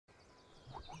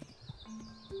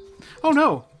Oh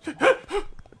no!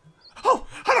 Oh,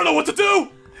 I don't know what to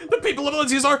do! The people of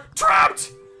Lindsay's are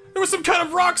trapped! There was some kind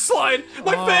of rock slide!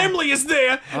 My family is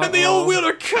there! And the old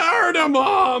wielder carried a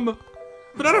mom!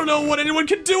 But I don't know what anyone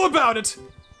can do about it!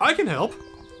 I can help.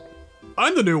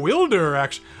 I'm the new wielder,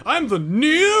 actually. I'm the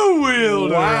new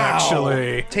wielder,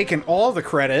 actually. Taking all the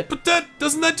credit. But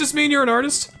doesn't that just mean you're an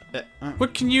artist?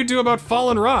 What can you do about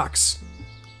fallen rocks?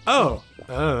 Oh,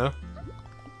 I don't know.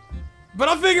 But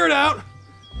I'll figure it out!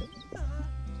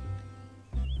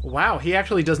 Wow, he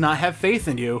actually does not have faith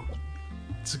in you.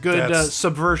 It's a good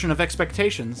subversion of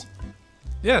expectations.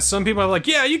 Yeah, some people are like,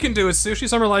 yeah, you can do it, Sushi.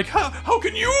 Some are like, how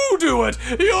can you do it?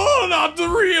 You're not the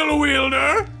real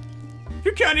wielder!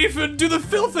 You can't even do the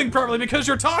fill thing properly because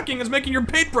your talking is making your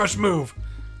paintbrush move.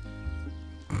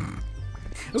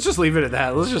 Let's just leave it at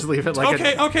that. Let's just leave it like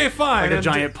okay, fine. Like a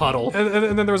giant puddle.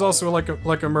 And then there was also like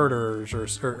a murder or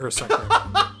something.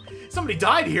 Somebody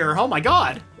died here. Oh my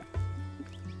god.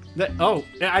 Oh,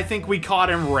 I think we caught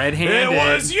him red-handed. It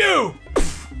was you.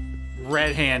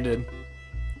 Red-handed.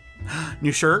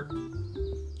 New shirt?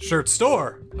 Shirt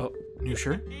store. Oh, new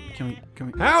shirt? Can we?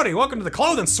 Howdy, welcome to the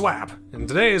clothing swap. In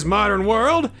today's modern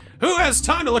world, who has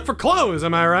time to look for clothes,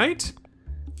 am I right?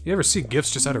 You ever see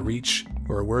gifts just out of reach?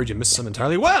 Or a word you miss some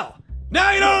entirely? Well,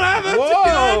 now you don't have to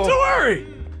worry!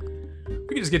 We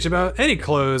can just get you about any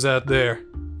clothes out there.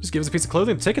 Just give us a piece of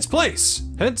clothing to take its place.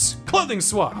 Hence, clothing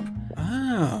swap.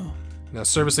 Oh. Now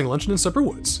servicing luncheon and supper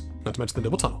woods. Not to mention the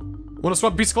double tunnel. Want to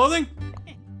swap a piece of clothing?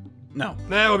 No.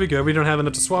 That would be good. We don't have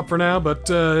enough to swap for now, but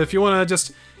if you want to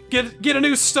just get a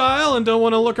new style and don't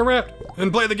want to look around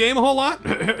and play the game a whole lot,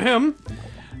 then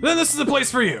this is the place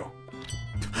for you.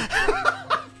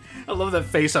 I love that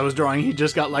face I was drawing. He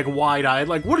just got like wide-eyed,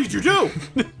 like, what did you do?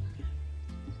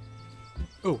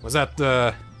 Oh, was that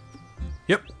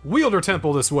Yep, Wielder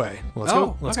Temple this way. Well, let's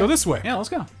go. Let's go this way. Yeah, let's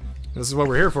go. This is what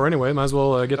we're here for anyway. Might as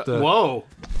well get the. Whoa.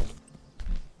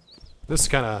 This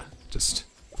kind of just.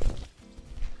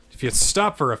 If you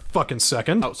stop for a fucking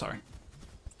second. Oh, sorry.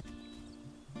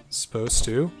 Supposed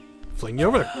to fling you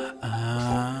over there. Oh,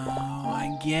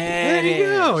 I get There you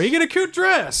go. You get a cute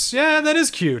dress. Yeah, that is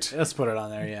cute. Let's put it on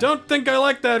there, yeah. Don't think I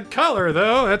like that color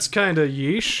though. That's kind of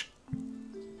yeesh.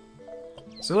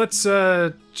 So let's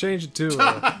change it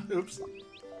to. Oops.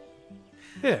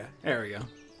 Yeah. There we go.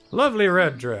 Lovely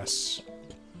red dress.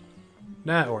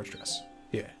 Nah, orange dress.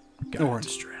 Yeah. Got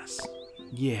Orange dress.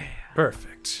 Yeah.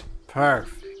 Perfect.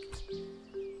 Perfect.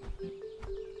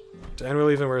 And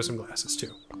we'll even wear some glasses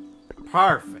too.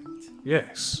 Perfect.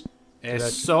 Yes.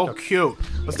 It's so cute.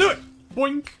 Let's do it!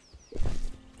 Boink!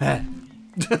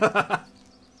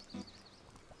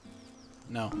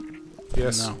 No.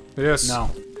 Yes. No. Yes. No.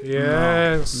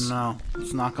 Yes. No.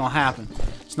 It's not gonna happen.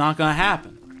 It's not gonna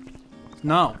happen.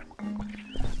 No.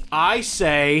 I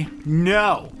say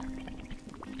no.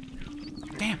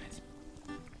 Damn it.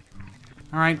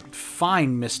 Alright,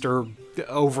 fine, Mr.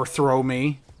 Overthrow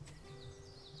me.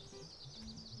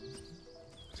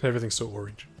 Everything's so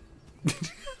orange.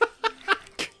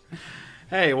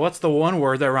 Hey, what's the one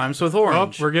word that rhymes with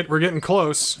orange? Oh, we're getting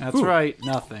close. That's right,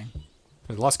 nothing.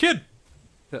 Lost kid.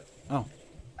 Oh.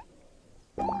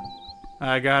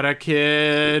 I got a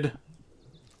kid.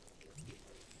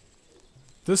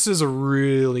 This is a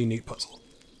really neat puzzle.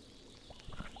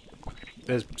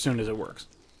 As soon as it works.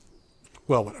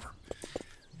 Well, whatever.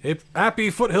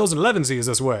 Happy Foothills and Levensies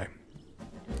this way.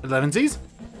 11Cs?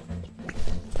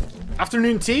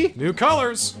 Afternoon tea? New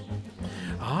colors.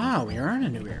 Ah, we are in a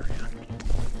new area.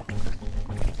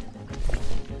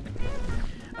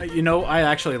 You know, I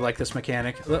actually like this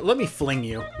mechanic. Let me fling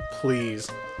you, please.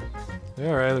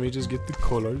 Alright, let me just get the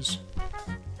colors.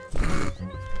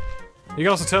 You can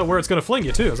also tell where it's gonna fling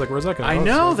you too. It's like, where's that going? I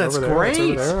know, that's great.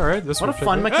 Over there. All right, this what a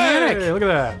fun mechanic! Hey, look at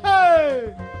that!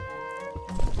 Hey!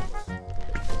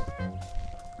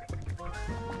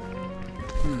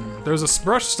 There's a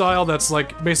brush style that's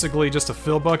like basically just a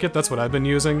fill bucket. That's what I've been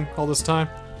using all this time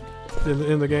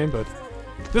in the game. But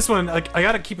this one, like, I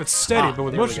gotta keep it steady. But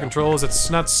with motion controls, it's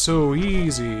not so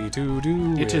easy to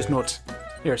do. It is not.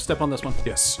 Here, step on this one.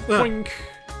 Yes. Boink.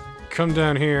 Come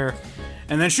down here.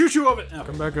 And then shoot you over.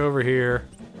 Come back over here.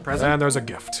 Present. And there's a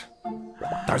gift.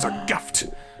 There's a gift.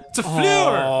 It's a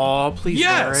flower. Oh, please,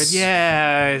 yes. Jared.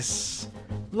 Yes.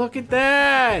 Look at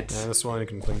that. And this one you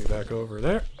can fling me back over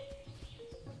there.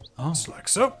 Oh, just like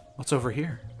so. What's over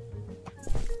here?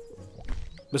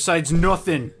 Besides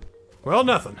nothing. Well,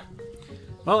 nothing.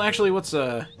 Well, actually, what's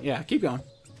yeah, keep going.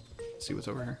 Let's see what's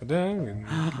over here. Go down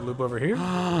and loop over here.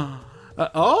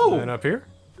 Oh. And up here.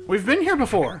 We've been here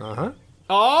before. Uh-huh.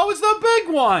 Oh, it's the big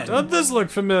one! Doesn't this look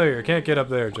familiar? Can't get up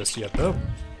there just yet, though.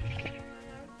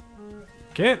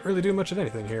 Can't really do much of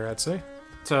anything here, I'd say.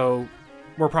 So,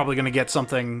 we're probably gonna get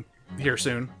something here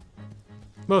soon.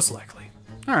 Most likely.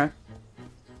 Alright.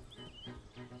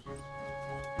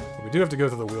 We do have to go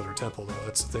through the Wielder Temple, though.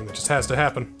 That's the thing that just has to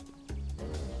happen.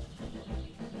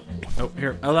 Oh,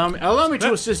 here. Allow me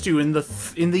to assist you in the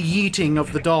yeeting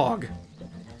of the dog.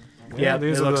 Yeah, it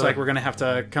looks like we're gonna have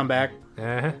to come back.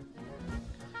 Uh-huh.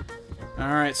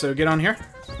 Alright, so get on here.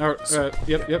 Oh,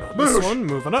 yep. This one,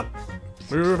 moving up.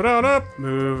 Moving on up.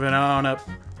 Moving on up.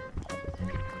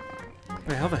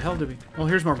 Wait, how the hell did we... Well,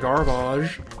 here's more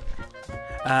garbage.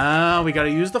 Ah, we gotta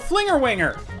use the flinger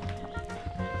winger.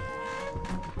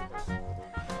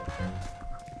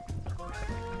 Go.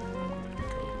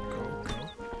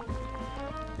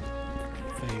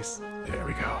 Face. There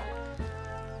we go.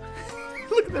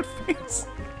 Look at that face.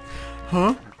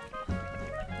 Huh?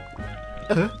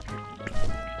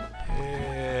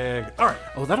 And... Alright.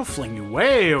 Oh, that'll fling you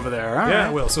way over there. All Yeah, right.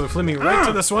 it will. So fling me right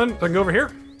to this one. I can go over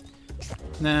here.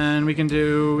 Then we can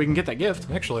get that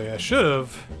gift. Actually, I should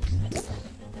have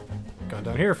gone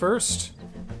down here first.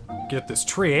 Get this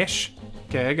trash.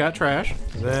 Okay, I got trash.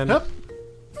 Then Yep.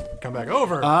 come back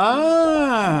over.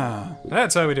 Ah.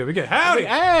 That's how we do it. We get howdy.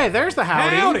 Hey, there's the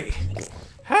howdy. Howdy.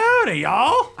 Howdy,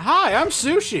 y'all. Hi, I'm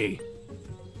Sushi.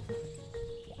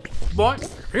 What?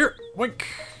 Here, wink.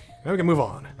 Now we can move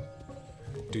on.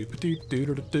 Doop doop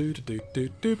doop doop doop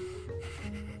doop doop.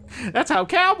 That's how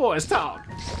cowboys talk.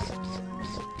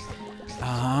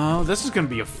 Oh, this is gonna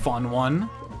be a fun one.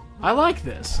 I like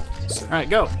this. All right,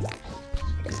 go.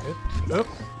 Up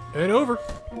and over.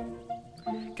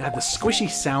 God, the squishy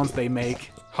sounds they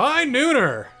make. High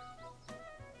nooner.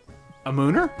 A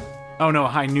mooner? Oh no, a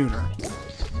high nooner.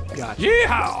 Gotcha.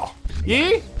 Yeehaw.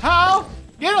 Yee? How?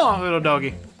 Get on, little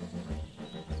doggy.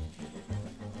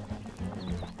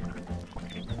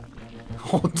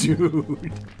 Oh,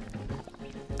 dude.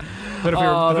 But if we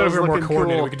Oh, that were was more looking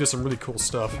coordinated, cool. we could do some really cool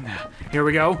stuff. Here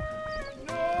we go.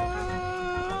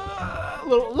 A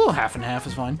little half and half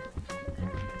is fine.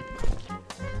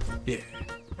 Yeah.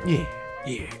 Yeah.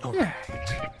 Yeah. Okay.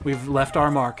 Yeah. We've left our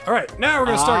mark. All right, now we're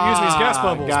gonna start using these gas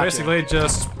bubbles. Gotcha. Basically,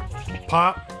 just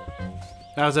pop.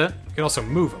 That was it? You can also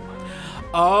move them.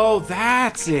 Oh,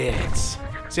 that's it.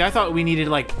 See, I thought we needed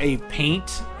like a paint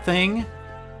thing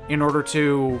in order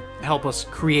to help us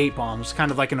create bombs,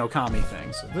 kind of like an Okami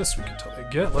thing. So this we can totally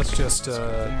get. Let's just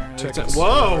check That's out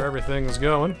whoa. where everything's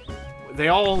going. They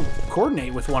all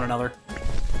coordinate with one another.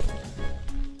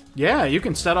 Yeah, you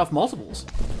can set off multiples.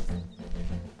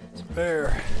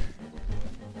 There.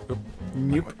 Oop.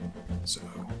 Yep.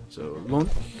 So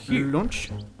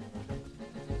launch,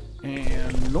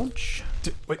 and launch.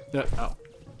 Wait. Oh.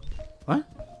 What?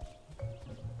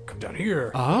 Come down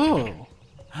here. Oh.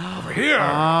 Over here.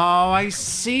 Oh, I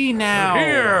see now.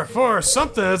 Here for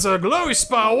something. It's a glowy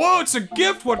spot. Whoa, it's a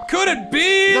gift. What could it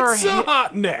be? It's a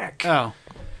hot neck. Oh.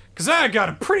 Cause I got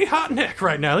a pretty hot neck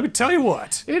right now. Let me tell you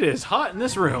what. It is hot in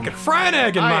this room. Got a fried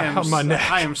egg in my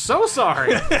neck. I am so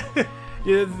sorry.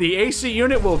 Yeah, the AC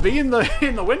unit will be in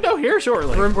the window here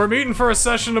shortly. We're meeting for a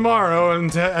session tomorrow,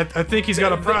 and I think he's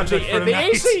got a project for the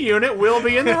tonight. AC unit will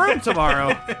be in the room tomorrow.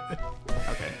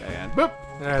 Okay, and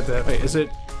boop. Wait, is it?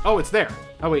 Oh, it's there.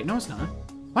 Oh wait, no, it's not.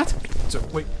 What? So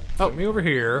wait. Oh, me over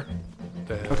here.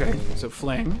 Then Okay, so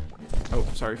fling. Oh,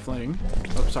 sorry, fling.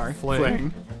 Oh, sorry,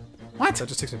 fling. What? That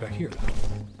just takes me back here.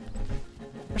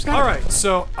 All right,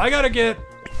 so I gotta get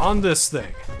on this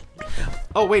thing.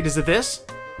 Oh wait, is it this?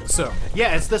 So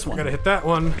Yeah, it's this one. I gotta hit that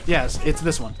one. Yes, it's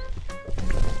this one.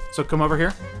 So come over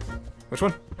here. Which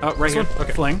one? Oh, right here. One?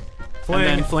 Okay. Fling. Fling.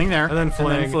 And then fling there. And then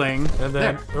fling. And then fling. And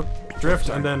then drift.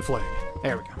 And then fling.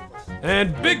 There we go.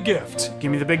 And big gift.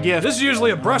 Give me the big gift. This is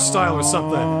usually a brush style or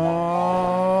something.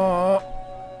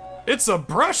 It's a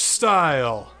brush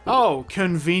style. Oh,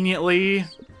 conveniently.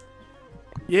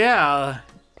 Yeah.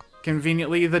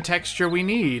 Conveniently the texture we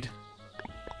need.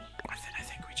 Or then I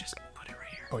think we just put it right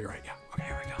here. Oh, you're right. Yeah. Okay,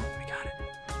 here we go. We got it.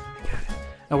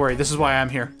 Don't worry, this is why I'm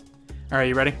here. Alright,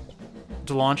 you ready?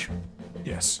 To launch?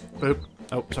 Yes. Boop.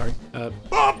 Oh, sorry.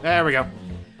 There we go.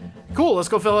 Cool, let's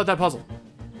go fill out that puzzle.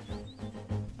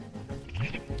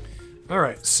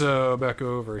 Alright, so back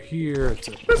over here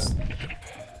to...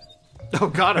 Oh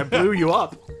god, I blew you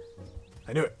up.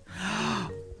 I knew it.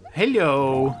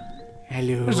 Hello.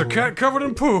 Hello. There's a cat covered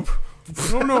in poop.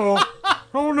 Oh no.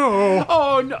 Oh no.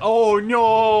 Oh no. Oh no.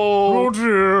 Oh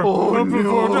dear. Oh, Help the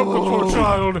poor- help the poor no.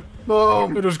 child.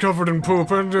 Oh, It is covered in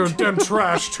poop and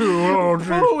trash too. Oh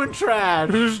dear. poo and trash.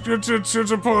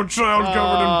 It's a poor child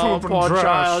covered in poop poor and trash.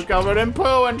 child covered in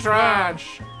poo and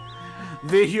trash.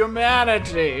 The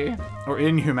humanity! Or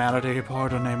inhumanity,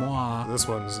 pardonnez-moi. This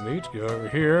one's neat. Go over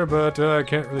here, but I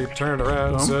can't really turn it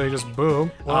around, so you just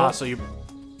boom. Well, So you...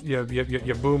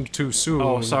 You boomed too soon.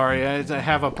 Oh, sorry, I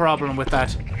have a problem with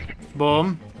that.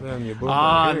 Boom. Then you boom.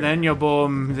 And then you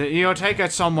boom. You take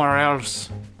it somewhere else.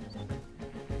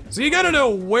 So you gotta know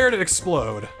where to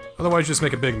explode. Otherwise, you just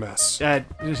make a big mess.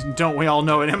 Don't we all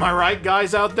know it? Am I right,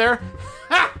 guys out there?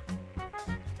 Ha!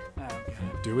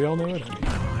 Do we all know it? No,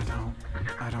 I don't.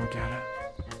 I don't get it.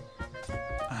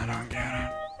 I don't get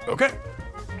it. Okay.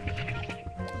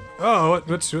 Oh,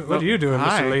 what are you doing,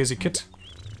 hi. Mr. Lazy Kit?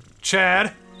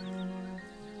 Chad.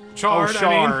 Chard,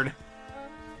 Shard.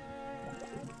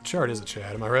 Chard is a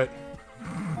Chad, am I right?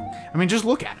 I mean, just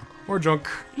look at him. Or junk.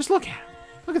 Just look at him.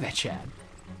 Look at that Chad.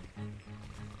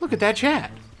 Look at that Chad.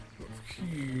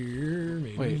 Here,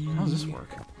 maybe. Wait, how does this work?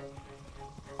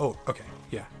 Oh, okay,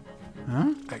 yeah.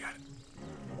 Huh? I got it.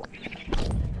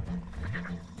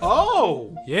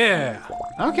 Oh! Yeah.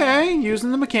 Okay,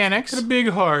 using the mechanics. Got a big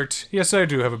heart. Yes, I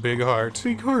do have a big heart.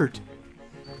 Big heart.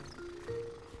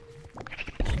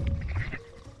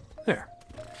 There.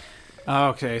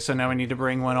 Okay, so now we need to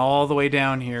bring one all the way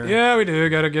down here. Yeah, we do.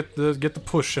 Gotta get the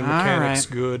push and mechanics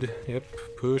right. good. Yep.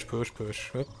 Push, push,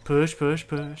 push. Yep. Push, push,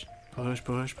 push. Push,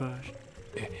 push, push.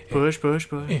 Push, push,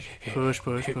 push. Push,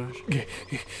 push, push.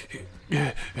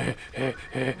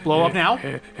 Blow up now?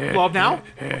 Blow up now?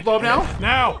 Blow up now?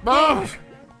 Now! Boom!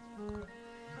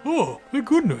 Oh, thank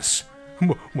goodness.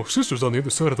 My sister's on the other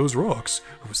side of those rocks.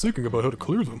 I was thinking about how to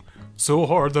clear them. So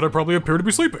hard that I probably appear to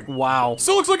be sleeping. Wow.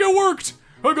 Still looks like it worked!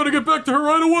 I gotta get back to her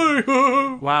right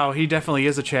away! Wow, he definitely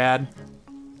is a Chad.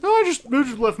 No, I just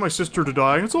left my sister to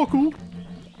die. It's all cool.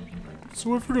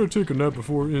 So I figured I'd take a nap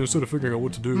before, instead of figuring out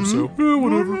what to do, so, yeah,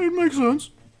 whatever. It makes sense.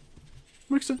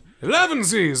 Makes sense.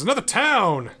 11sies, another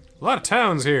town! A lot of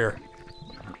towns here.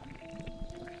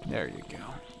 There you go.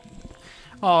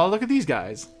 Oh, look at these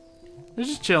guys. They're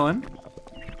just chilling.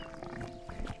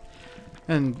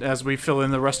 And as we fill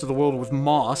in the rest of the world with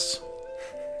moss.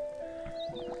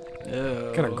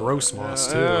 Kind of gross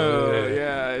moss, too.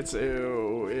 Yeah, it's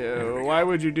ew. Why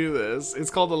would you do this? It's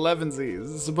called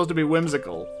 11sies. It's supposed to be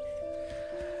whimsical.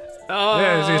 Oh,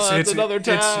 Yeah, it's another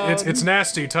town. It's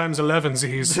nasty times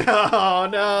 11sies. Oh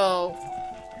no,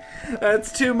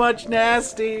 that's too much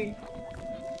nasty.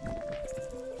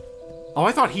 Oh,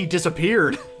 I thought he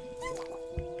disappeared.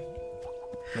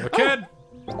 Another kid?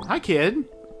 Hi, kid.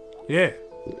 Yeah.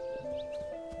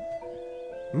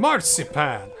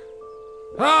 Marzipan.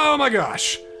 Oh my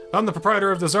gosh. I'm the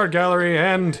proprietor of this art gallery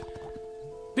and...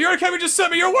 The Art Academy just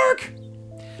sent me your work!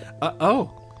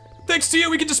 Oh. Thanks to you,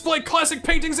 we can display classic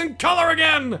paintings in color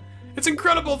again! It's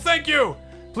incredible, thank you!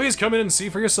 Please come in and see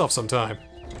for yourself sometime.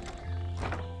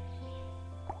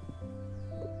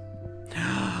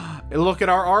 Look at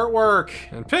our artwork.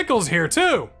 And Pickle's here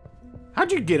too!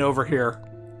 How'd you get over here?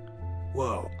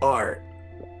 Whoa, art.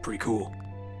 Pretty cool.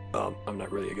 I'm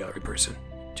not really a gallery person.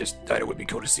 Just thought it would be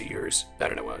cool to see yours. I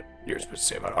don't know what you're supposed to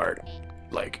say about art.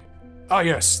 Like, Ah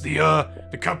yes,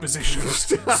 the composition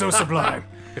is so sublime,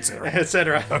 etc.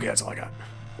 Etc. okay, that's all I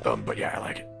got. But yeah, I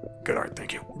like it. Good art,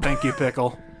 thank you. Thank you,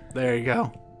 Pickle. There you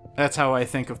go. That's how I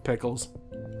think of pickles.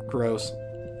 Gross.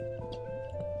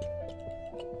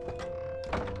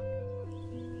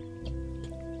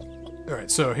 All right,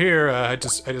 so here I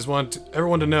just want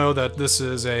everyone to know that this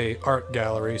is a art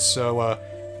gallery. So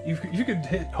you could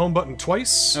hit home button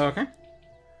twice. Okay.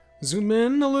 Zoom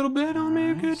in a little bit on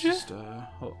me, could you? Just,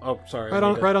 sorry.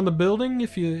 Right on the building,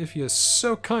 if you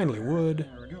so kindly would.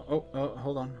 There we go. Oh,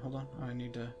 hold on. I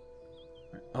need to.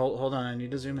 Hold on. I need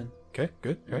to zoom in. Okay,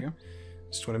 good. There we go.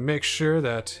 Just want to make sure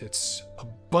that it's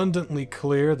abundantly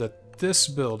clear that this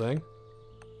building.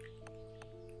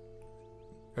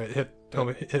 All right, hit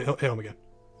home again.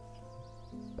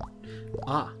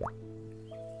 Ah.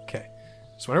 Okay.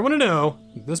 So I want to know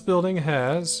this building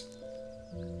has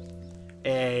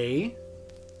A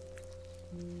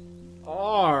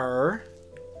R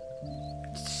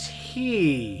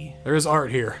T. there is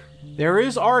art here. There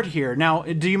is art here. Now,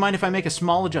 do you mind if I make a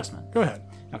small adjustment? Go ahead.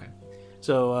 Okay.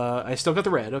 So, I still got the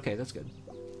red. Okay, that's good.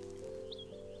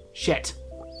 Shit.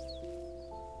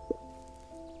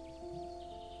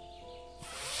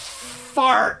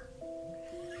 Fart!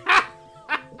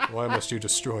 Why must you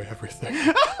destroy everything?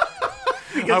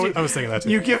 I was thinking that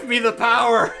too. You give me the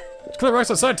power! Clear rocks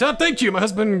outside town. Thank you. My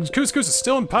husband Couscous is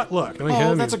still in pot luck.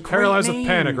 That's a great paralyzed name. with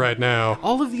panic right now.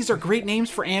 All of these are great names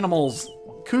for animals.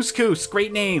 Couscous,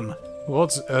 great name. Well,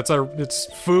 it's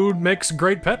food makes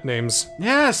great pet names.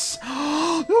 Yes!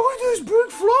 Look at this big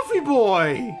fluffy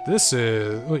boy! This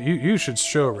is you should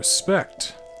show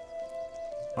respect.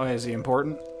 Oh, is he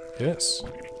important? Yes.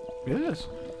 Yes.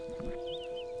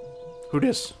 Who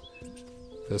dis?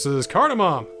 This is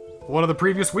Cardamom, one of the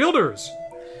previous wielders.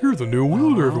 You're the new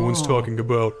wielder everyone's talking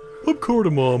about. I'm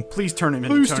Cardamom. Please turn him I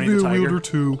into used Tony to be the a Tiger. wielder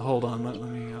too. Hold on, let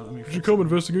me. Did you come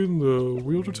investigating the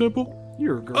wielder temple?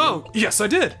 You're great. Oh, yes, I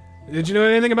did. Did you know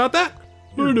anything about that?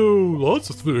 I know lots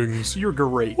of things. You're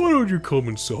great. Why don't you come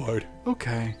inside?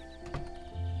 Okay.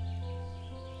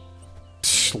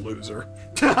 Loser.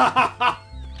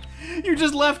 You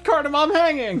just left Cardamom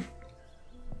hanging.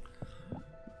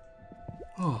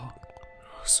 Oh.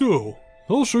 So,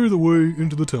 I'll show you the way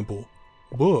into the temple.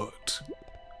 But,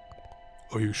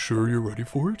 are you sure you're ready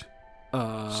for it?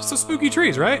 It's just the spooky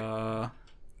trees, right?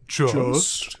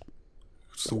 Just.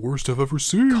 It's the worst I've ever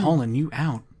seen. Calling you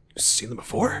out. You've seen them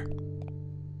before?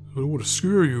 I don't want to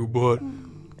scare you, but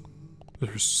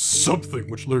there's something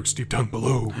which lurks deep down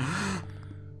below.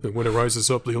 And when it rises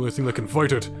up, the only thing that can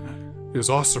fight it is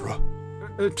Asura.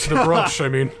 The brush, I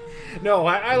mean. No,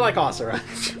 I like Asura.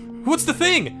 What's the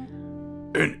thing?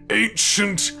 An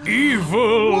ancient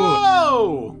evil!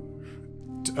 Whoa!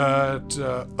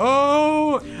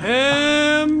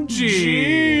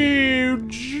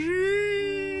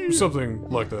 OMG! Something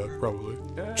like that, probably.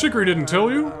 Chicory didn't tell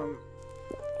you?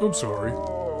 I'm sorry.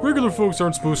 Regular folks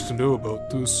aren't supposed to know about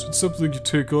this. It's something you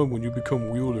take on when you become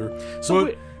wielder. So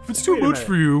but if it's too much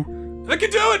for you, I can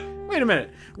do it! Wait a minute.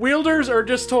 Wielders are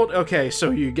just told, okay,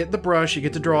 so you get the brush, you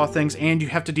get to draw things, and you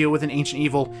have to deal with an ancient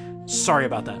evil. Sorry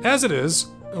about that. As it is,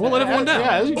 I won't let everyone down.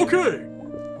 yeah, Okay!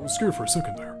 I was scared for a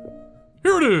second there.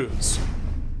 Here it is!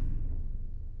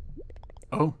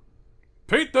 Oh.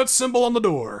 Paint that symbol on the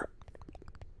door.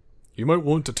 You might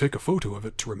want to take a photo of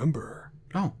it to remember.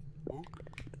 Oh.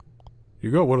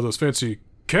 You got one of those fancy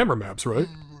camera maps, right?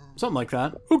 Something like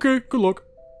that. Okay, good luck.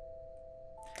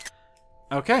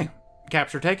 Okay.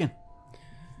 Capture taken.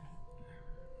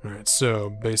 Alright, so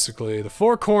basically the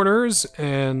four corners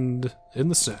and in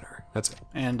the center. That's it.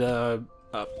 And, a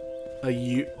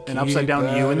U, an upside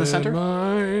down U in the center?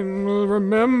 Remember.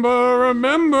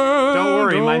 Don't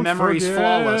worry, my don't memory's forget.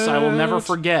 flawless. I will never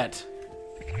forget.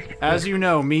 As you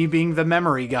know, me being the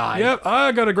memory guy. Yep,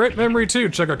 I got a great memory too,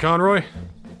 Checker Conroy.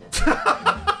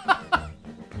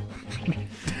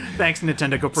 Thanks,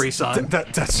 Nintendo Capri-san.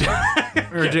 That's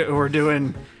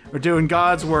We're doing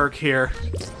God's work here.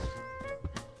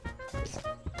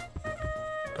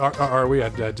 Are we? I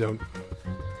don't.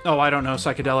 Oh, I don't know,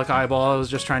 psychedelic eyeball. I was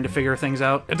just trying to figure things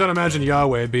out. I don't imagine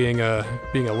Yahweh being a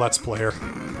Let's Player.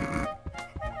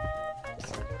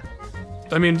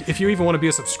 I mean, if you even want to be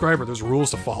a subscriber, there's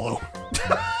rules to follow.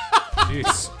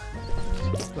 Jeez.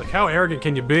 Like, how arrogant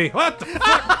can you be? What the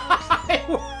fuck? It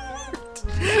worked!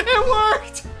 It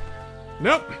worked!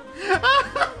 Nope.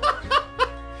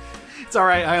 It's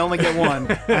alright, I only get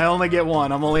one. I only get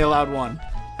one. I'm only allowed one.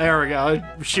 There we go.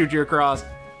 I shoot you across.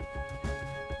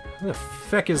 Where the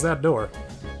feck is that door?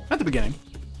 At the beginning.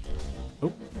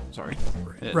 Oh, sorry.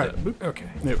 Right. Boop. Okay.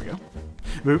 There we go.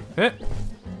 Boop. Eh.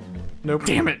 Nope.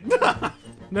 Damn it.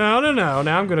 No. Now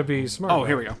I'm gonna be smart. Oh,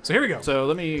 here we go. So here we go. So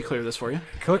let me clear this for you.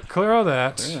 Clear all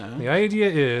that. that. The idea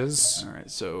is...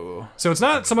 Alright, so... So it's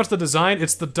not so much the design,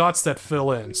 it's the dots that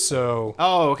fill in, so...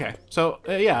 Oh, okay. So,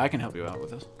 yeah, I can help you out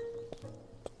with this.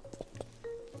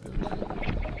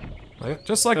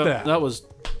 Just like that. That was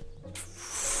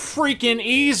freaking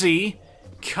easy.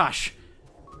 Gosh.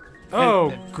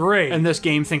 Oh, great. And this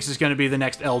game thinks it's going to be the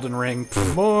next Elden Ring.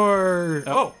 More...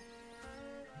 Oh.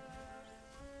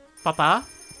 Papa?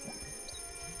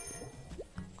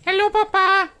 Hello,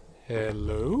 Papa.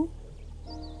 Hello?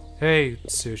 Hey,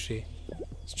 Sushi.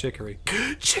 It's Chicory.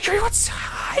 Chicory, what's...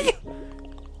 Hi.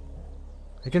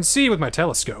 I can see with my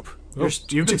telescope.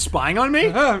 You've been spying on me?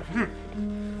 I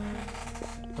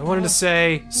wanted to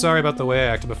say sorry about the way I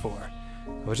acted before.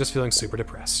 I was just feeling super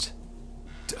depressed.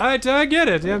 I get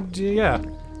it. Yeah,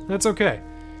 that's okay.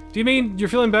 Do you mean you're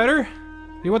feeling better?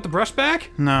 You want the brush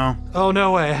back? No. Oh,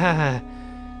 no way.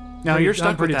 No, you're stuck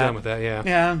I'm pretty with that. done with that, yeah.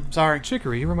 Yeah, sorry.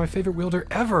 Chicory, you were my favorite wielder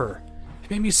ever. It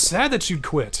made me sad that you'd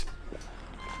quit.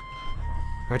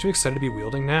 Aren't you excited to be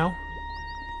wielding now?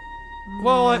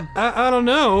 Well, I don't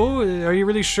know. Are you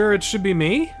really sure it should be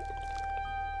me?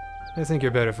 I think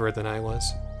you're better for it than I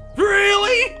was.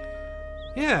 Really?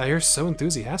 Yeah, you're so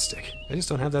enthusiastic. I just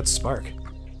don't have that spark.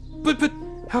 But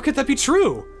how could that be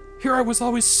true? Here I was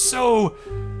always so...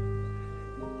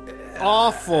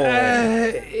 Awful.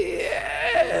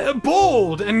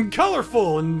 bold and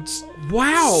colorful and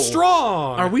Wow.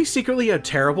 strong. Are we secretly a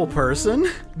terrible person?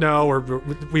 No, we're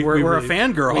We're a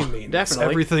fangirl. We mean it's Definitely.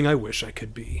 everything I wish I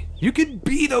could be. You could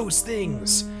be those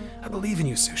things. I believe in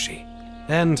you, Sushi.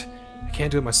 And I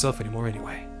can't do it myself anymore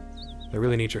anyway. I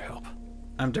really need your help.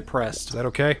 I'm depressed. Is that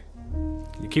okay?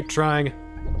 You keep trying.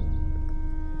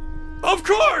 Of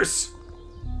course!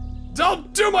 I'll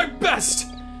do my best!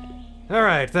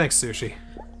 Alright, thanks, Sushi.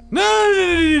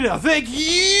 No, thank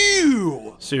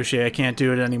you! Sushi, I can't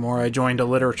do it anymore. I joined a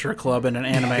literature club in an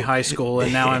anime high school,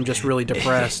 and now I'm just really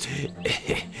depressed.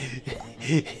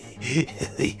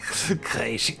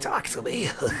 Okay, she talks to me.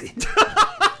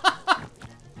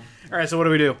 Alright, so what do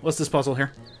we do? What's this puzzle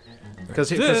here? Because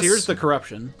here's the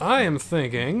corruption. I am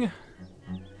thinking...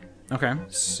 Okay.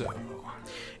 So...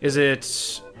 Is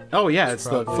it... Oh yeah, it's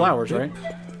the flowers, right?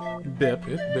 Bip.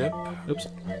 Bip, bip. Oops.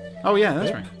 Oh yeah,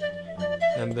 that's right.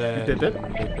 And then... Bip, bip.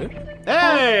 Bip, bip.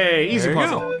 Hey! Easy There you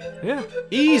puzzle. go. Yeah.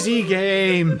 Easy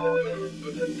game.